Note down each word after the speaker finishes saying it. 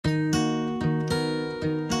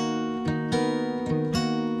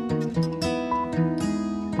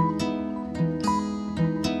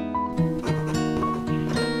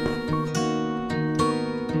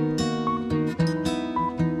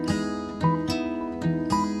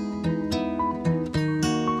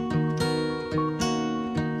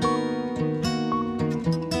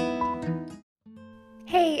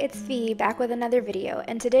V, back with another video,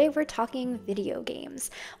 and today we're talking video games.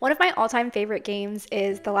 One of my all-time favorite games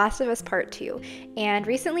is The Last of Us Part 2, and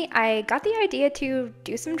recently I got the idea to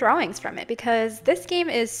do some drawings from it because this game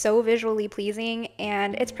is so visually pleasing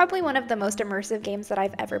and it's probably one of the most immersive games that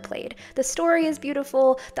I've ever played. The story is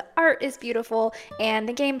beautiful, the art is beautiful, and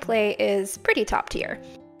the gameplay is pretty top tier.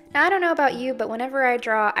 Now, I don't know about you, but whenever I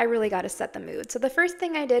draw, I really gotta set the mood. So the first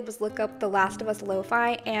thing I did was look up The Last of Us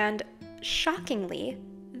lo-fi, and shockingly,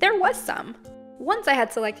 there was some. Once I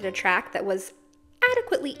had selected a track that was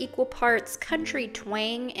adequately equal parts country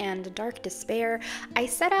twang and dark despair, I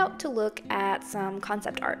set out to look at some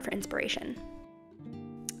concept art for inspiration.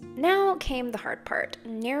 Now came the hard part,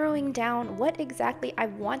 narrowing down what exactly I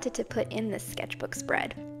wanted to put in this sketchbook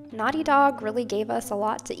spread. Naughty Dog really gave us a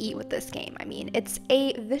lot to eat with this game. I mean, it's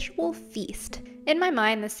a visual feast. In my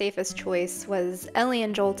mind, the safest choice was Ellie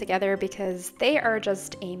and Joel together because they are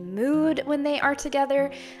just a mood when they are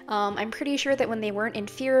together. I'm pretty sure that when they weren't in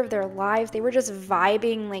fear of their lives, they were just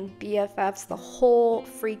vibing like BFFs the whole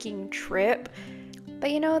freaking trip. But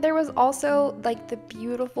you know, there was also like the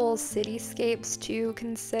beautiful cityscapes to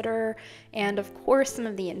consider, and of course some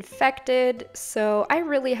of the infected, so I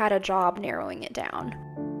really had a job narrowing it down.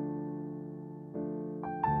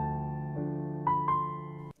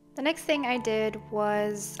 The next thing I did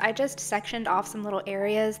was I just sectioned off some little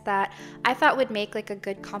areas that I thought would make like a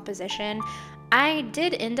good composition. I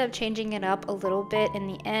did end up changing it up a little bit in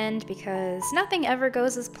the end because nothing ever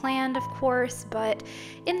goes as planned, of course, but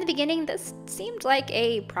in the beginning this seemed like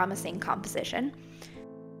a promising composition.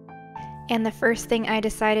 And the first thing I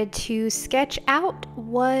decided to sketch out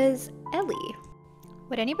was Ellie.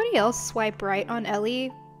 Would anybody else swipe right on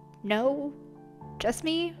Ellie? No? Just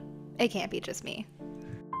me? It can't be just me.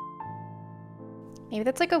 Maybe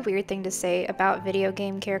that's like a weird thing to say about video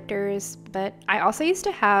game characters, but I also used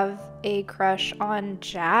to have a crush on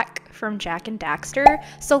Jack from Jak and Daxter,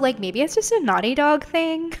 so like maybe it's just a Naughty Dog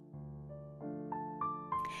thing.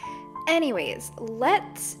 Anyways,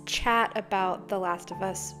 let's chat about The Last of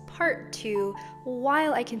Us Part 2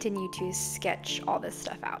 while I continue to sketch all this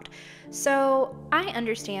stuff out. So I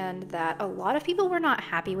understand that a lot of people were not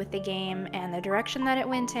happy with the game and the direction that it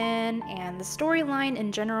went in and the storyline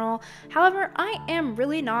in general. However, I am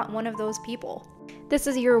really not one of those people. This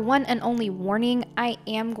is your one and only warning. I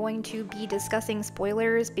am going to be discussing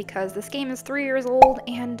spoilers because this game is 3 years old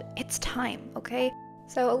and it's time, okay?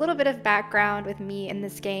 So a little bit of background with me in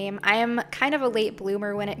this game. I am kind of a late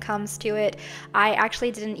bloomer when it comes to it. I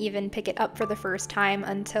actually didn't even pick it up for the first time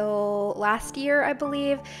until last year, I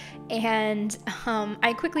believe, and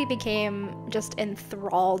I quickly became just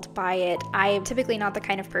enthralled by it. I am typically not the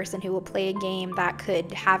kind of person who will play a game that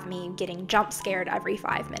could have me getting jump scared every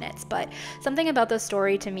 5 minutes, but something about the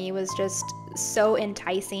story to me was just so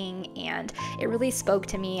enticing and it really spoke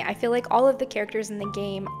to me. I feel like all of the characters in the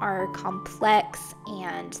game are complex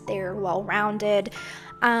and they're well-rounded.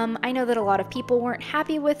 I know that a lot of people weren't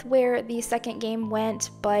happy with where the second game went,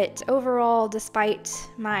 but overall, despite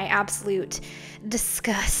my absolute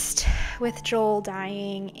disgust with Joel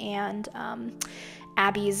dying and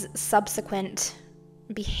Abby's subsequent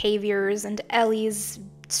behaviors and Ellie's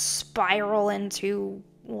spiral into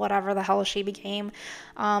whatever the hell she became,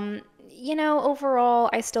 you know,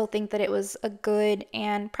 overall, I still think that it was a good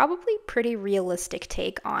and probably pretty realistic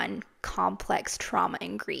take on complex trauma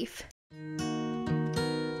and grief.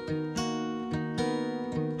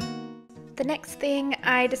 The next thing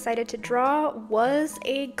I decided to draw was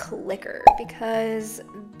a clicker because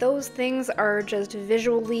those things are just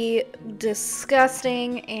visually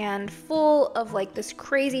disgusting and full of like this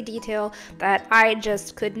crazy detail that I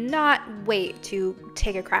just could not wait to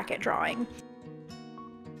take a crack at drawing.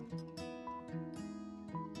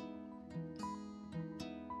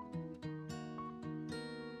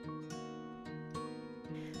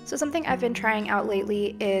 So something I've been trying out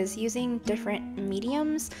lately is using different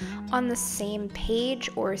mediums on the same page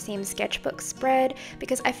or same sketchbook spread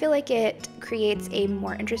because I feel like it creates a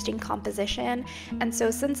more interesting composition. And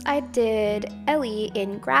so since I did Ellie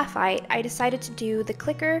in graphite, I decided to do the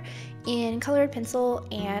clicker in colored pencil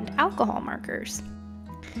and alcohol markers.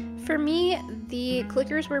 For me, the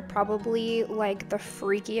clickers were probably like the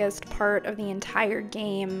freakiest part of the entire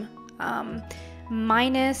game.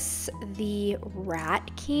 Minus the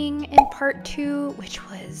Rat King in Part 2, which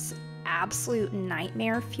was absolute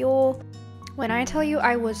nightmare fuel. When I tell you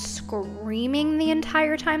I was screaming the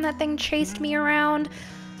entire time that thing chased me around,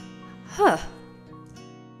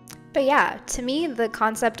 But yeah, to me, the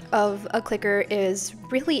concept of a clicker is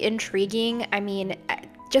really intriguing. I mean,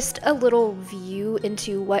 just a little view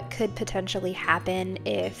into what could potentially happen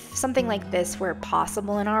if something like this were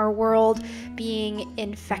possible in our world. Being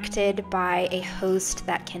infected by a host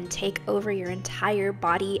that can take over your entire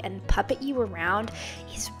body and puppet you around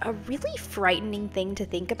is a really frightening thing to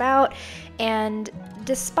think about. And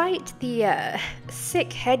despite the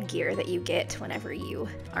sick headgear that you get whenever you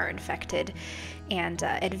are infected and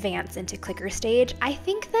advance into clicker stage, I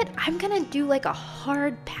think that I'm gonna do like a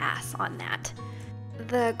hard pass on that.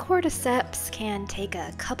 The cordyceps can take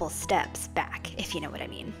a couple steps back, if you know what I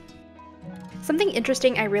mean. Something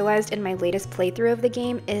interesting I realized in my latest playthrough of the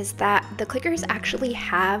game is that the clickers actually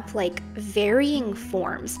have like varying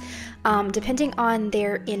forms depending on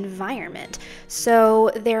their environment. So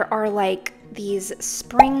there are like these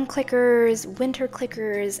spring clickers, winter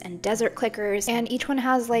clickers, and desert clickers, and each one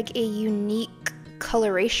has like a unique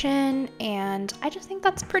coloration, and I just think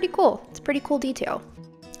that's pretty cool. It's a pretty cool detail.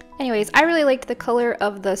 Anyways, I really liked the color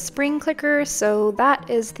of the spring clicker, so that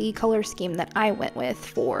is the color scheme that I went with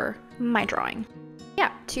for my drawing.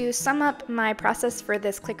 Yeah, to sum up my process for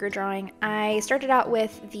this clicker drawing, I started out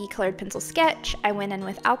with the colored pencil sketch. I went in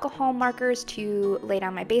with alcohol markers to lay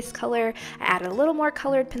down my base color. I added a little more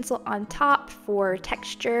colored pencil on top for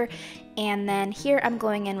texture, and then here I'm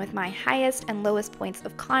going in with my highest and lowest points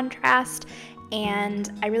of contrast.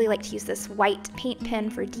 And I really like to use this white paint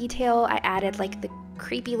pen for detail. I added like the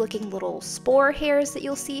creepy looking little spore hairs that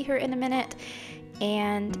you'll see here in a minute.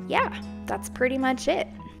 And yeah, that's pretty much it.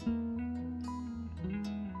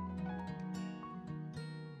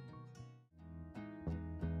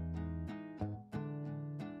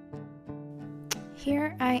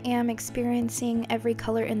 Here I am experiencing every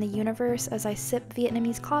color in the universe as I sip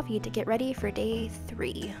Vietnamese coffee to get ready for day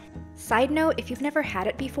 3. Side note, if you've never had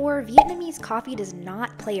it before, Vietnamese coffee does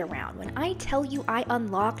not play around. When I tell you I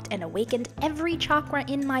unlocked and awakened every chakra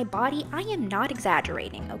in my body, I am not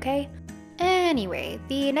exaggerating, okay? Anyway,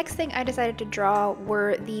 the next thing I decided to draw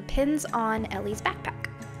were the pins on Ellie's backpack.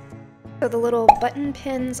 So the little button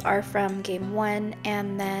pins are from game 1,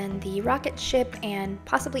 and then the rocket ship and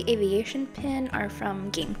possibly aviation pin are from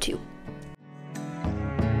game 2.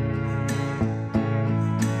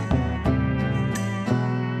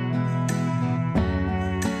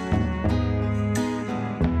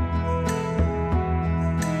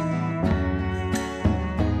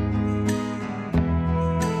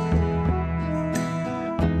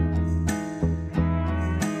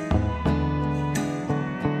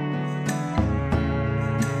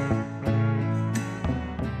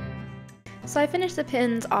 So I finished the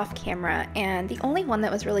pins off camera, and the only one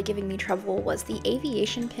that was really giving me trouble was the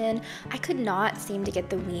aviation pin. I could not seem to get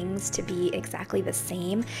the wings to be exactly the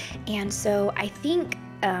same, and so I think,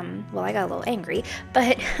 well, I got a little angry,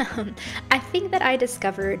 but I think that I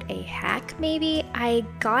discovered a hack maybe. I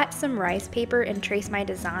got some rice paper and traced my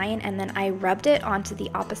design, and then I rubbed it onto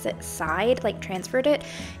the opposite side, like transferred it,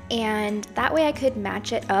 and that way I could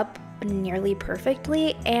match it up nearly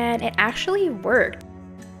perfectly, and it actually worked.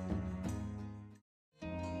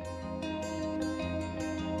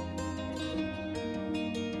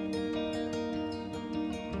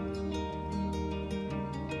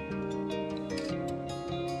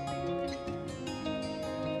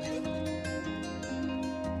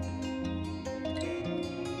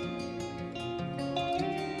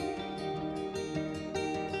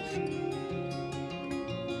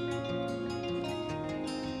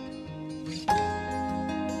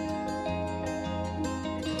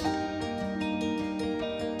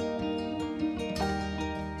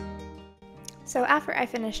 So after I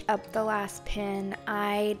finished up the last pin,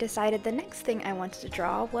 I decided the next thing I wanted to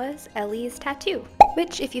draw was Ellie's tattoo,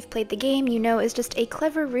 which if you've played the game, you know is just a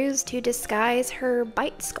clever ruse to disguise her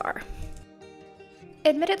bite scar.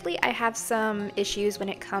 Admittedly, I have some issues when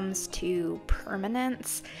it comes to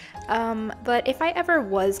permanence, but if I ever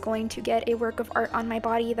was going to get a work of art on my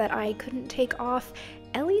body that I couldn't take off,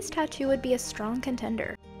 Ellie's tattoo would be a strong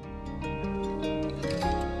contender.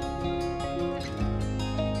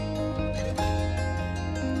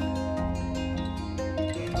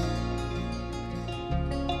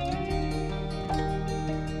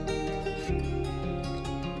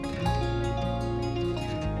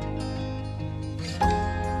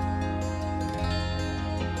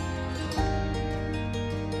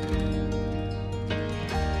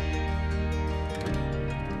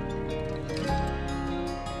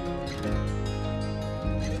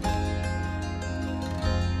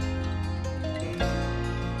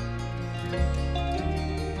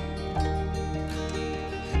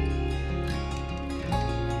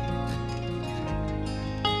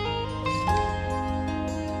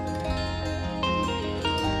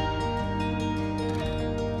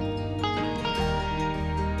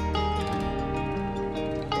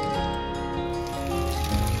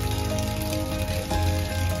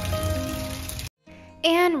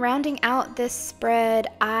 rounding out this spread,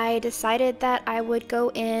 I decided that I would go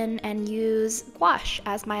in and use gouache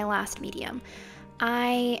as my last medium.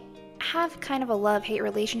 I have kind of a love-hate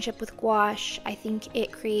relationship with gouache. I think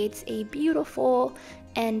it creates a beautiful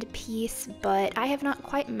end piece, but I have not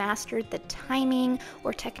quite mastered the timing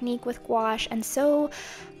or technique with gouache, and so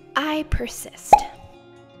I persist.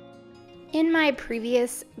 In my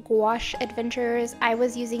previous gouache adventures, I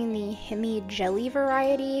was using the Hemi Jelly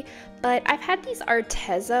variety, but I've had these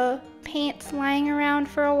Arteza paints lying around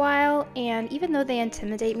for a while, and even though they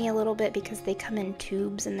intimidate me a little bit because they come in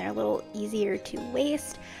tubes and they're a little easier to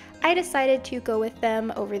waste, I decided to go with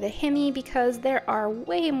them over the Hemi because there are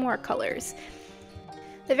way more colors.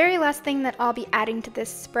 The very last thing that I'll be adding to this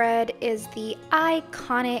spread is the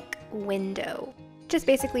iconic window, which is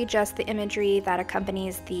basically just the imagery that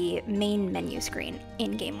accompanies the main menu screen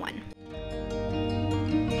in Game 1.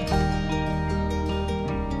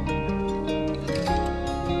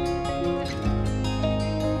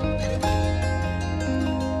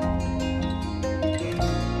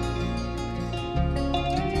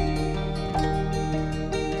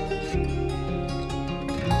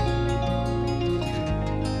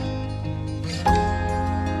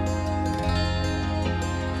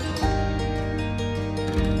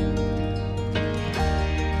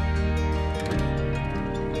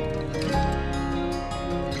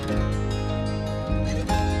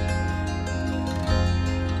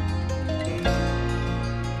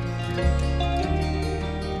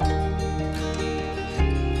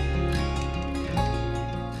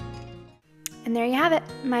 And there you have it,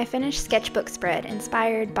 my finished sketchbook spread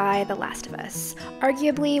inspired by The Last of Us.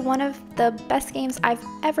 Arguably one of the best games I've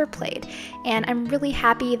ever played, and I'm really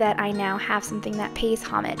happy that I now have something that pays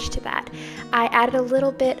homage to that. I added a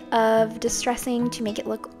little bit of distressing to make it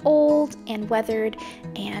look old and weathered,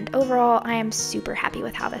 and overall I am super happy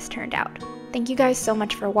with how this turned out. Thank you guys so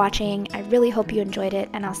much for watching. I really hope you enjoyed it,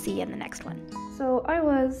 and I'll see you in the next one. So I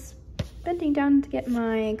was bending down to get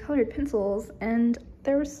my colored pencils, and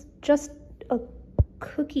there was just a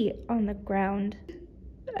cookie on the ground.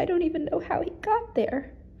 I don't even know how he got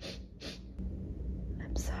there.